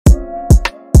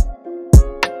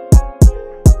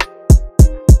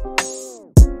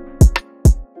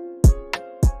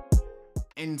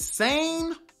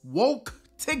insane woke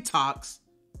TikToks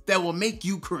that will make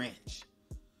you cringe.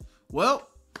 Well,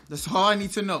 that's all I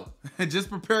need to know. Just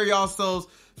prepare yourselves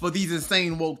for these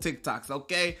insane woke TikToks,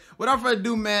 okay? Without further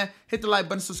ado, man, hit the like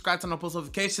button, subscribe, turn on post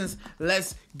notifications.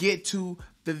 Let's get to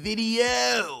the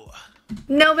video.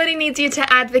 Nobody needs you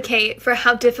to advocate for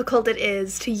how difficult it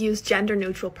is to use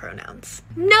gender-neutral pronouns.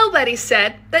 Nobody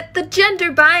said that the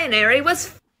gender binary was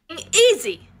f***ing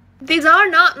easy. These are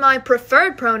not my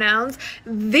preferred pronouns.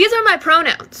 These are my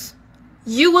pronouns.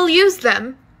 You will use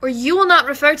them, or you will not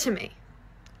refer to me.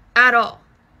 At all.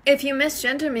 If you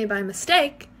misgender me by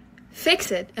mistake,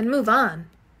 fix it and move on.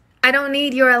 I don't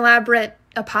need your elaborate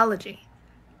apology.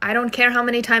 I don't care how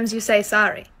many times you say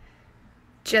sorry.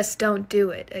 Just don't do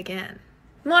it again.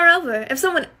 Moreover, if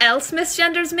someone else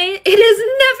misgenders me, it is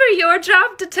never your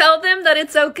job to tell them that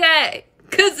it's okay.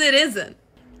 'Cause it isn't.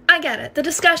 I get it. The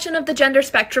discussion of the gender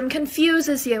spectrum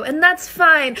confuses you, and that's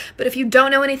fine. But if you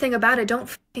don't know anything about it, don't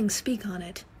f***ing speak on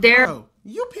it. Bro,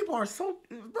 you people are so...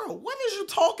 Bro, what is you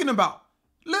talking about?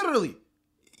 Literally.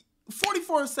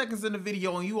 44 seconds in the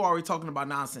video and you already talking about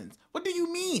nonsense. What do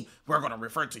you mean? We're going to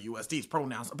refer to you as these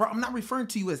pronouns. Bro, I'm not referring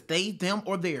to you as they, them,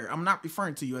 or their. I'm not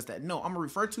referring to you as that. No, I'm going to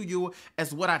refer to you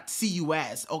as what I see you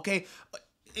as, okay?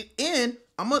 And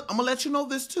I'm going to let you know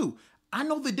this too. I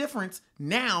know the difference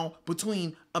now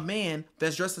between a man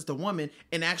that's dressed as the woman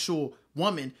and actual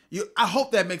woman. I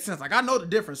hope that makes sense. Like, I know the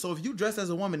difference. So if you dress as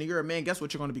a woman and you're a man, guess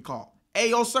what you're going to be called?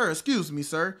 Hey, yo, sir, excuse me,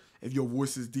 sir. If your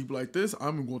voice is deep like this,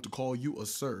 I'm going to call you a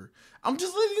sir. I'm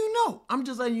just letting you know. I'm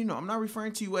just letting you know. I'm not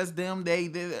referring to you as them, they.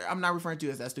 I'm not referring to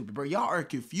you as that stupid, bro. Y'all are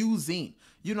confusing.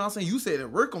 You know what I'm saying? You say that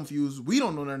we're confused. We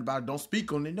don't know nothing about it. Don't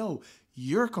speak on it. No,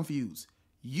 you're confused.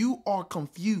 You are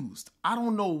confused. I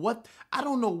don't know what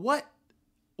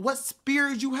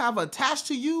spirit you have attached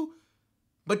to you,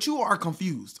 but you are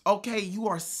confused, okay? You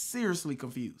are seriously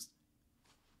confused.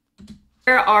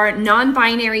 There are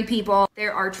non-binary people.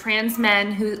 There are trans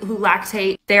men who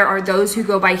lactate. There are those who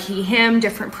go by he, him,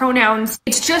 different pronouns.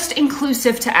 It's just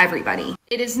inclusive to everybody.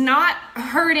 It is not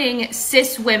hurting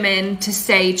cis women to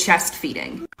say chest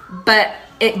feeding, but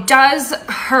it does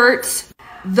hurt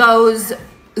those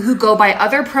who go by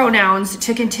other pronouns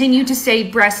to continue to say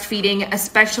breastfeeding,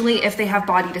 especially if they have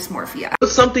body dysmorphia.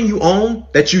 What's something you own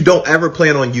that you don't ever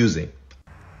plan on using?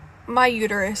 My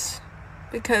uterus.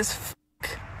 Because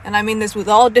and I mean this with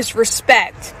all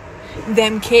disrespect,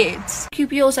 them kids.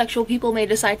 Cupiosexual people may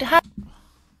decide to have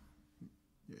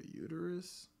your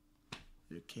uterus,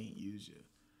 you can't use it.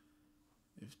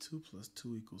 If 2 +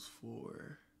 2 =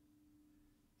 4,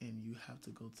 and you have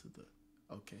to go to the...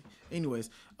 Okay.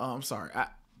 Anyways, I'm sorry.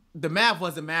 The math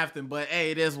wasn't mathing, but hey,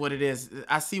 it is what it is.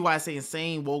 I see why I say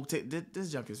insane woke.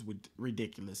 This junk is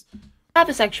ridiculous. Have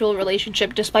a sexual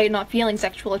relationship despite not feeling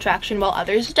sexual attraction while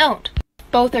others don't.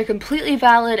 Both are completely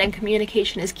valid and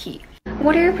communication is key.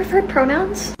 What are your preferred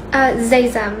pronouns? They,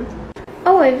 them.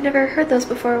 Oh, I've never heard those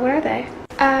before. What are they?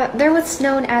 They're what's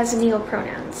known as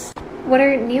neopronouns. What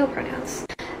are neopronouns?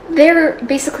 They're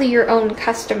basically your own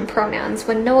custom pronouns.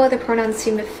 When no other pronouns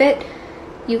seem to fit,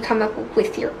 you come up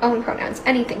with your own pronouns.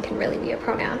 Anything can really be a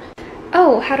pronoun.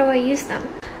 Oh, how do I use them?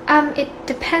 It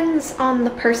depends on the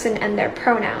person and their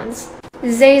pronouns.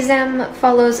 They, them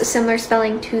follows a similar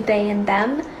spelling to they and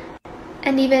them,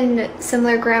 and even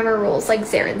similar grammar rules like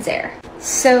their and their.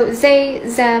 So they,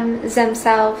 them,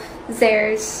 themselves,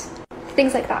 theirs,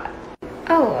 things like that.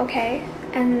 Oh, okay.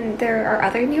 And there are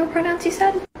other neopronouns you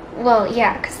said? Well,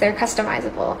 yeah, because they're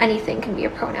customizable. Anything can be a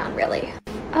pronoun, really.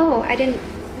 Oh, I didn't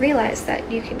realize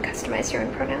that you can customize your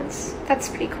own pronouns. That's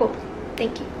pretty cool.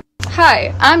 Thank you.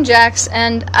 Hi, I'm Jax,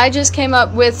 and I just came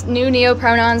up with new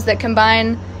neopronouns that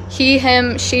combine he,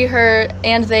 him, she, her,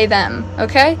 and they, them,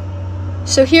 okay?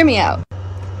 So hear me out.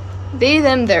 They,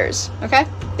 them, theirs, okay?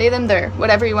 They, them, their,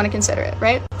 whatever you want to consider it,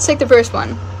 right? Let's take the first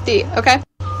one, the, okay?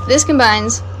 This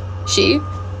combines she,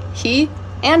 he,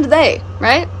 and they,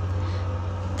 right?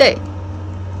 They,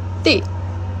 the.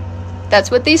 That's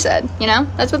what they said, you know?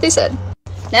 That's what they said.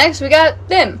 Next, we got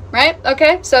them, right?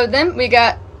 Okay, so them, we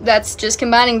got, that's just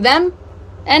combining them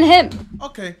and him.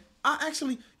 Okay,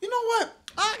 you know what?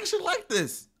 I actually like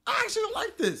this.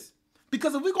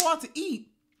 Because if we go out to eat,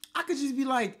 I could just be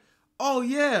like, oh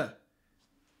yeah,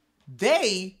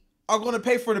 they are going to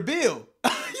pay for the bill. You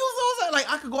know what I'm saying? Like,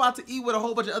 I could go out to eat with a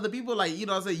whole bunch of other people, like, you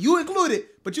know what I'm saying? You included,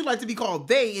 but you like to be called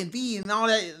they and thee and all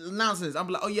that nonsense. I'm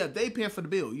like, oh yeah, they paying for the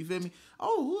bill. You feel me?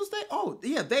 Oh, who's they? Oh,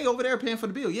 yeah, they over there paying for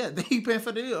the bill. Yeah, they paying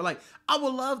for the bill. Like, I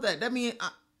would love that. That means,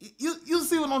 you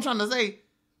see what I'm trying to say?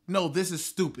 No, this is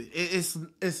stupid.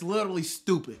 It's literally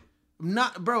stupid.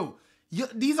 Not, bro,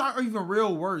 these aren't even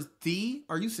real words. The?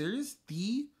 Are you serious?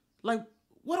 The? Like,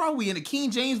 What are we, in the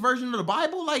King James version of the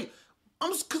Bible? Like,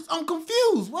 I'm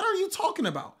confused. What are you talking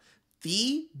about?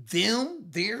 The, them,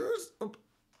 theirs,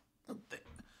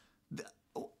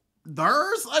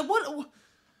 theirs? Like, what?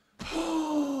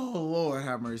 Oh, Lord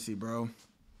have mercy, bro.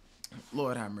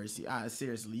 Lord have mercy.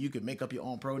 Seriously, you can make up your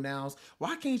own pronouns.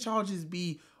 Why can't y'all just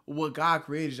be what God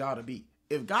created y'all to be?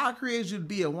 If God created you to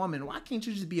be a woman, why can't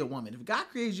you just be a woman? If God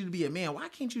created you to be a man, why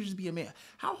can't you just be a man?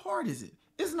 How hard is it?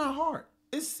 It's not hard.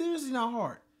 It's seriously not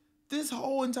hard. This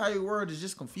whole entire world is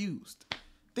just confused.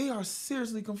 They are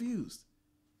seriously confused.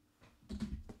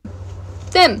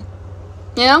 Them.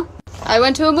 You know? I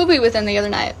went to a movie with them the other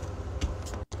night.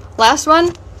 Last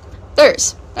one,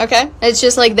 theirs. Okay? It's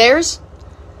just like theirs,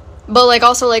 but like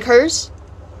also like hers.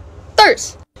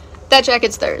 Theirs. That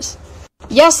jacket's theirs.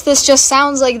 Yes, this just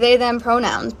sounds like they, them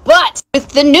pronouns, but with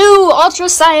the new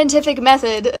ultra-scientific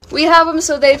method, we have them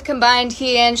so they've combined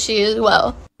he and she as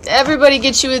well. Everybody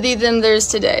gets you with the, them, theirs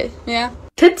today, yeah?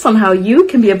 Tips on how you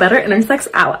can be a better intersex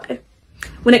ally.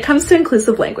 When it comes to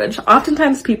inclusive language,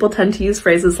 oftentimes people tend to use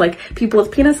phrases like people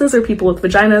with penises or people with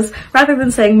vaginas rather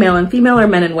than saying male and female or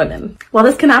men and women. While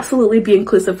this can absolutely be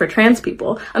inclusive for trans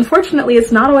people, unfortunately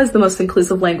it's not always the most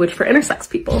inclusive language for intersex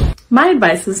people. My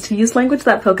advice is to use language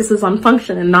that focuses on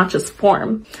function and not just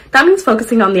form. That means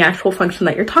focusing on the actual function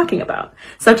that you're talking about,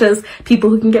 such as people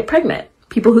who can get pregnant,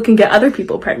 people who can get other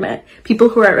people pregnant, people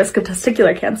who are at risk of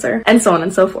testicular cancer, and so on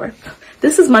and so forth.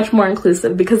 This is much more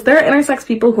inclusive because there are intersex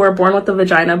people who are born with a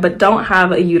vagina but don't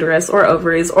have a uterus or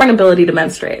ovaries or an ability to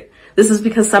menstruate. This is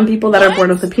because some people that are born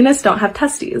with a penis don't have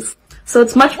testes. So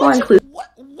it's much more inclusive.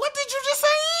 What did you just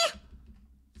say?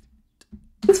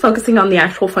 It's focusing on the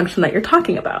actual function that you're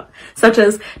talking about, such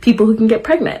as people who can get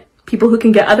pregnant, people who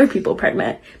can get other people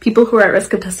pregnant, people who are at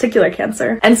risk of testicular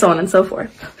cancer, and so on and so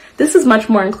forth. This is much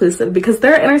more inclusive because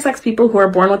there are intersex people who are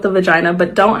born with a vagina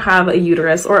but don't have a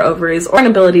uterus or ovaries or an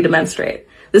ability to menstruate.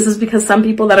 This is because some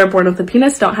people that are born with a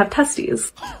penis don't have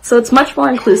testes. So it's much more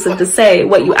inclusive to say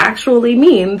what you actually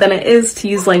mean than it is to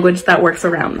use language that works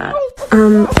around that.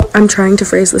 I'm trying to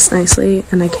phrase this nicely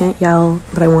and I can't yell,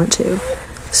 but I want to.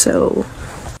 So,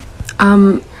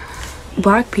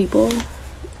 Black people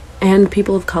and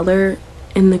people of color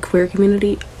in the queer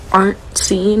community aren't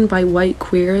seen by white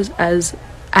queers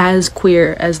as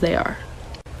queer as they are.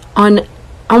 On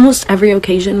almost every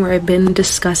occasion where I've been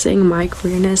discussing my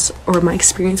queerness or my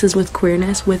experiences with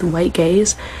queerness with white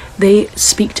gays, they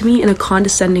speak to me in a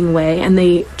condescending way and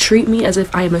they treat me as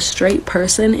if I am a straight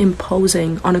person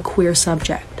imposing on a queer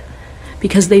subject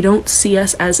because they don't see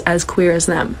us as queer as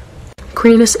them.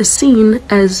 Queerness is seen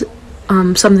as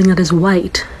something that is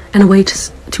white and a way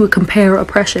to compare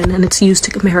oppression, and it's used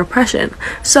to compare oppression.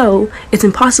 So it's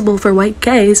impossible for white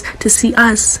gays to see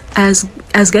us as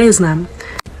gay as them.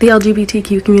 The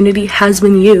LGBTQ community has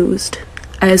been used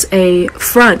as a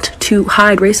front to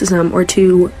hide racism or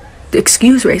to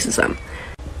excuse racism.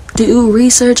 Do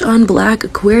research on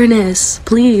Black queerness,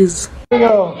 please. Here we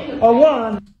go. A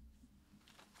one.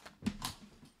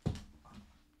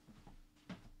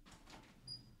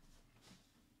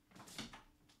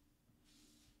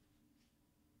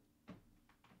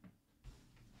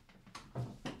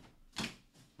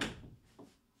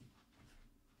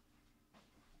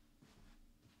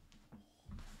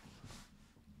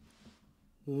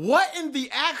 What in the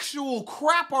actual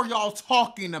crap are y'all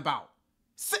talking about?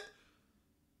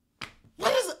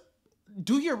 What is it?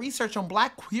 Do your research on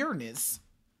Black queerness.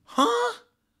 Huh?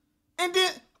 And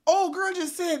then old girl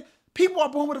just said people are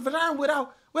born with a vagina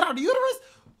without a uterus?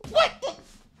 What the?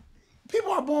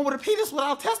 People are born with a penis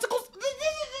without testicles?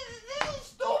 This is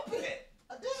stupid.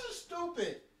 This is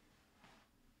stupid.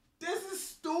 This is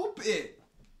stupid.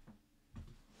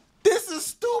 This is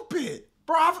stupid.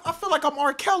 Bro, I feel like I'm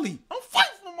R. Kelly. I'm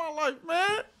fighting for my life,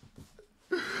 man.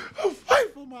 I'm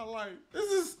fighting for my life.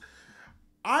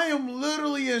 I am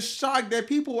literally in shock that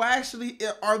people actually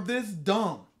are this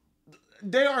dumb.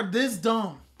 They are this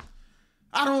dumb.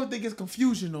 I don't even think it's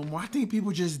confusion no more. I think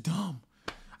people just dumb.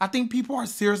 I think people are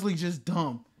seriously just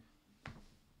dumb.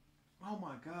 Oh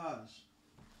my gosh.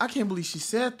 I can't believe she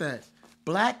said that.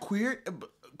 Black queer?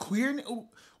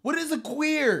 What is a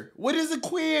queer? What is a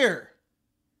queer?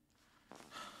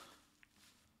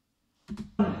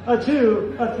 A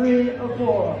two, a three, a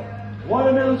four.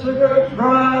 Watermelon sugar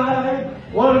pride.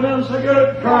 Watermelon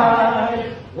sugar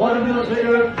pride. Watermelon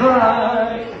sugar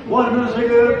pride. Watermelon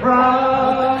sugar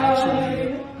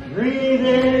pride. Breathe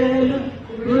in,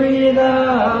 breathe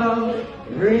out.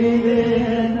 Breathe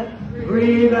in,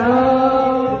 breathe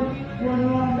out. We're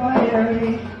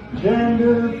non-binary,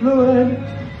 gender fluid,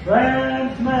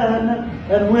 trans men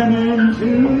and women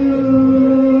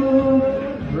too.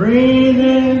 Breathe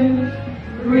in,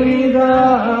 breathe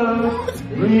out.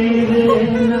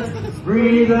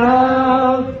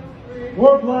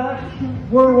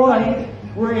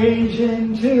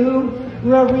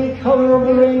 We're every color of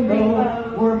the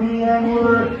rainbow. We're me and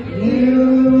we're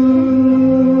you.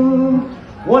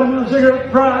 Watermelon sugar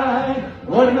pride.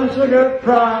 Watermelon sugar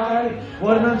pride.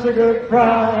 Watermelon sugar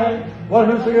pride.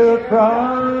 Watermelon sugar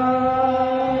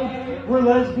pride. We're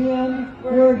lesbian.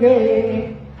 We're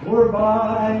gay. We're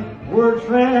bi. We're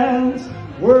trans.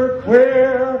 We're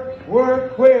queer. We're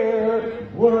queer.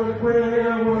 We're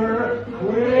queer. We're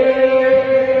queer.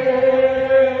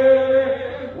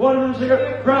 Watermelon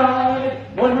sugar pride.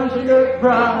 Watermelon sugar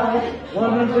pride.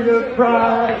 Watermelon sugar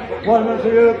pride. Watermelon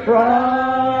sugar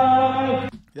pride.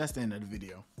 That's the end of the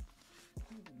video.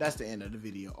 That's the end of the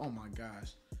video. Oh my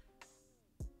gosh.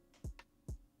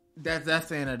 That's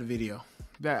the end of the video.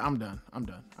 I'm done.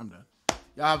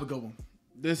 Y'all have a good one.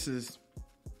 This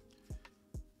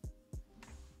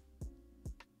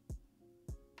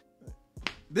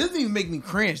doesn't even make me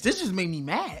cringe. This just made me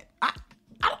mad.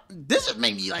 This just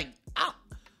made me like,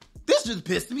 this just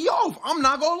pissed me off. I'm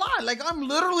not gonna lie. Like, I'm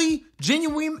literally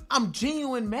genuine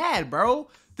mad, bro.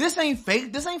 This ain't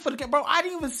fake. This ain't for the bro. I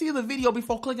didn't even see the video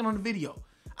before clicking on the video.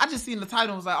 I just seen the title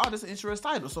and was like, oh, this is an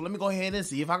interesting title. So let me go ahead and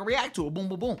see if I can react to it. Boom,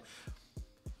 boom, boom.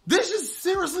 This just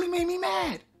seriously made me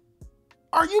mad.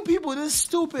 Are you people this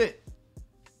stupid?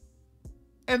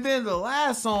 And then the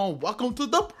last song, Welcome to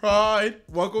the Pride.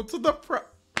 Welcome to the Pride.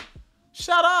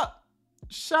 Shut up.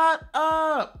 Shut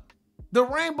up. The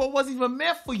rainbow wasn't even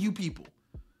meant for you people.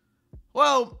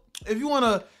 Well, if you want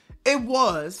to, it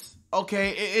was.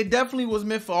 Okay, it definitely was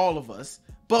meant for all of us.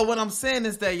 But what I'm saying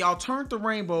is that y'all turned the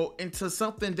rainbow into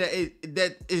something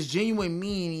that is genuine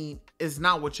meaning is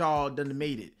not what y'all done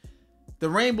made it. The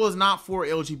rainbow is not for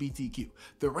LGBTQ.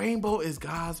 The rainbow is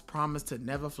God's promise to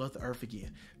never flood the earth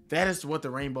again. That is what the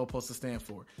rainbow is supposed to stand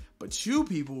for. But you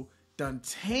people done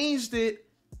changed it,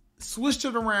 switched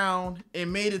it around,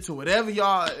 and made it to whatever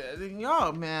y'all,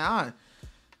 man,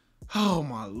 oh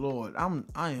my Lord. I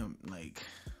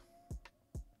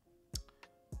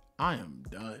am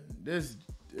done. This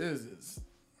is,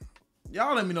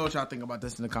 y'all let me know what y'all think about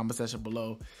this in the comment section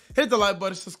below. Hit the like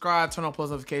button, subscribe, turn on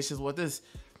post notifications. What this,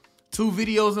 2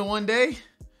 videos in one day?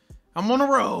 I'm on a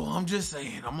roll. I'm just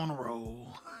saying, I'm on a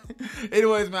roll.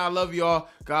 Anyways, man, I love y'all.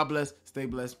 God bless. Stay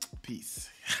blessed. Peace.